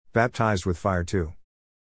Baptized with fire too.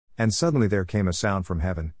 And suddenly there came a sound from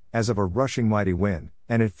heaven, as of a rushing mighty wind,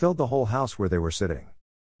 and it filled the whole house where they were sitting.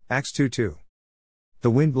 Acts 2:2.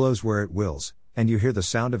 The wind blows where it wills, and you hear the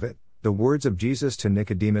sound of it, the words of Jesus to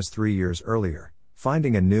Nicodemus 3 years earlier,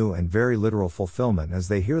 finding a new and very literal fulfillment as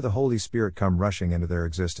they hear the Holy Spirit come rushing into their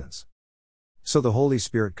existence. So the Holy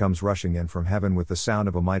Spirit comes rushing in from heaven with the sound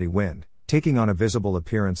of a mighty wind, taking on a visible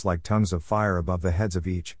appearance like tongues of fire above the heads of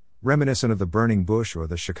each, reminiscent of the burning bush or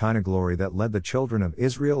the Shekinah glory that led the children of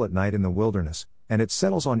Israel at night in the wilderness, and it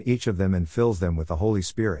settles on each of them and fills them with the Holy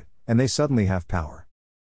Spirit, and they suddenly have power.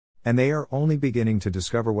 And they are only beginning to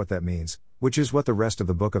discover what that means, which is what the rest of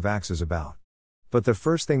the book of Acts is about. But the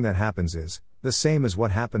first thing that happens is the same as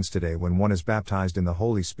what happens today when one is baptized in the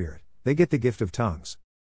Holy Spirit. They get the gift of tongues.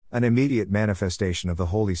 An immediate manifestation of the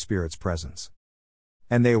Holy Spirit's presence.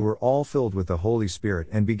 And they were all filled with the Holy Spirit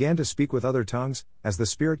and began to speak with other tongues, as the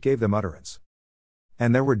Spirit gave them utterance.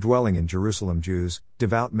 And there were dwelling in Jerusalem Jews,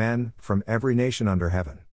 devout men, from every nation under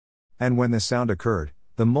heaven. And when this sound occurred,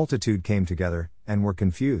 the multitude came together, and were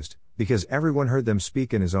confused, because everyone heard them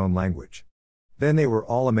speak in his own language. Then they were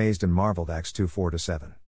all amazed and marveled. Acts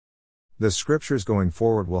 2:4-7. The scriptures going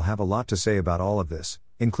forward will have a lot to say about all of this,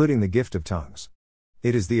 including the gift of tongues.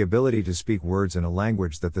 It is the ability to speak words in a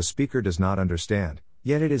language that the speaker does not understand,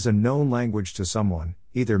 yet it is a known language to someone,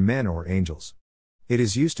 either men or angels. It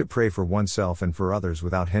is used to pray for oneself and for others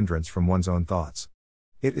without hindrance from one's own thoughts.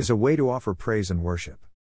 It is a way to offer praise and worship.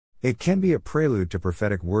 It can be a prelude to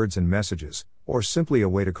prophetic words and messages, or simply a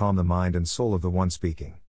way to calm the mind and soul of the one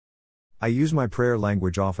speaking. I use my prayer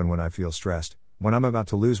language often when I feel stressed, when I'm about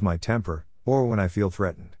to lose my temper, or when I feel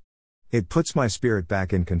threatened. It puts my spirit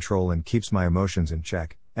back in control and keeps my emotions in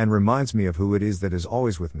check, and reminds me of who it is that is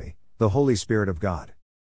always with me, the Holy Spirit of God.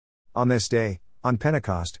 On this day, on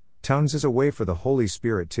Pentecost, tongues is a way for the Holy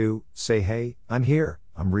Spirit to say, "Hey, I'm here,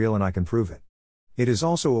 I'm real and I can prove it." It is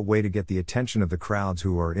also a way to get the attention of the crowds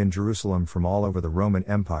who are in Jerusalem from all over the Roman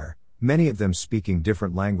Empire, many of them speaking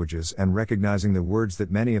different languages and recognizing the words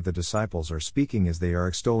that many of the disciples are speaking as they are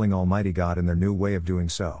extolling Almighty God in their new way of doing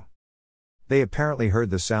so. They apparently heard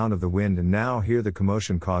the sound of the wind and now hear the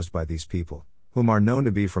commotion caused by these people, whom are known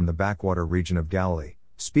to be from the backwater region of Galilee,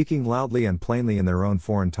 speaking loudly and plainly in their own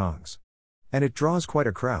foreign tongues. And it draws quite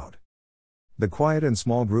a crowd. The quiet and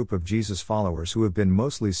small group of Jesus followers who have been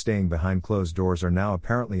mostly staying behind closed doors are now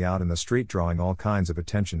apparently out in the street drawing all kinds of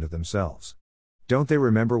attention to themselves. Don't they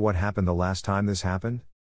remember what happened the last time this happened?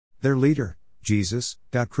 Their leader, Jesus,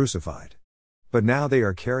 got crucified. But now they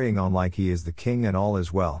are carrying on like he is the king and all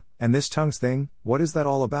is well, and this tongues thing, what is that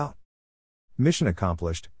all about? Mission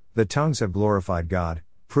accomplished, the tongues have glorified God,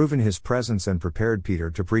 proven his presence and prepared Peter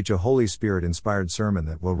to preach a Holy Spirit-inspired sermon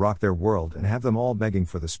that will rock their world and have them all begging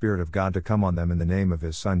for the Spirit of God to come on them in the name of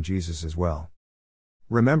his Son Jesus as well.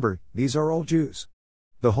 Remember, these are all Jews.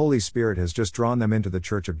 The Holy Spirit has just drawn them into the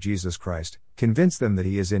Church of Jesus Christ, convinced them that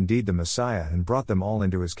he is indeed the Messiah and brought them all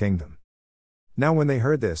into his kingdom. Now when they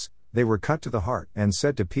heard this, they were cut to the heart and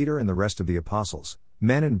said to Peter and the rest of the apostles,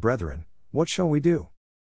 "Men and brethren, what shall we do?"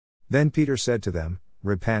 Then Peter said to them,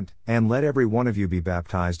 "Repent, and let every one of you be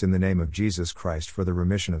baptized in the name of Jesus Christ for the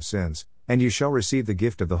remission of sins, and you shall receive the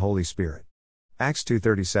gift of the Holy Spirit." Acts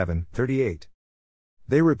 2:37-38.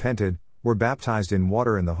 They repented, were baptized in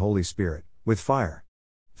water and the Holy Spirit, with fire.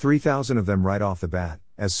 3,000 of them right off the bat,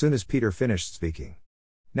 as soon as Peter finished speaking.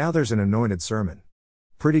 Now there's an anointed sermon.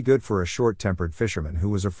 Pretty good for a short-tempered fisherman who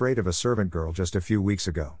was afraid of a servant girl just a few weeks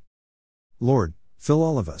ago. Lord, fill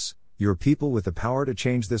all of us, your people, with the power to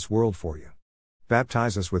change this world for you.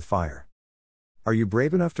 Baptize us with fire. Are you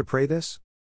brave enough to pray this?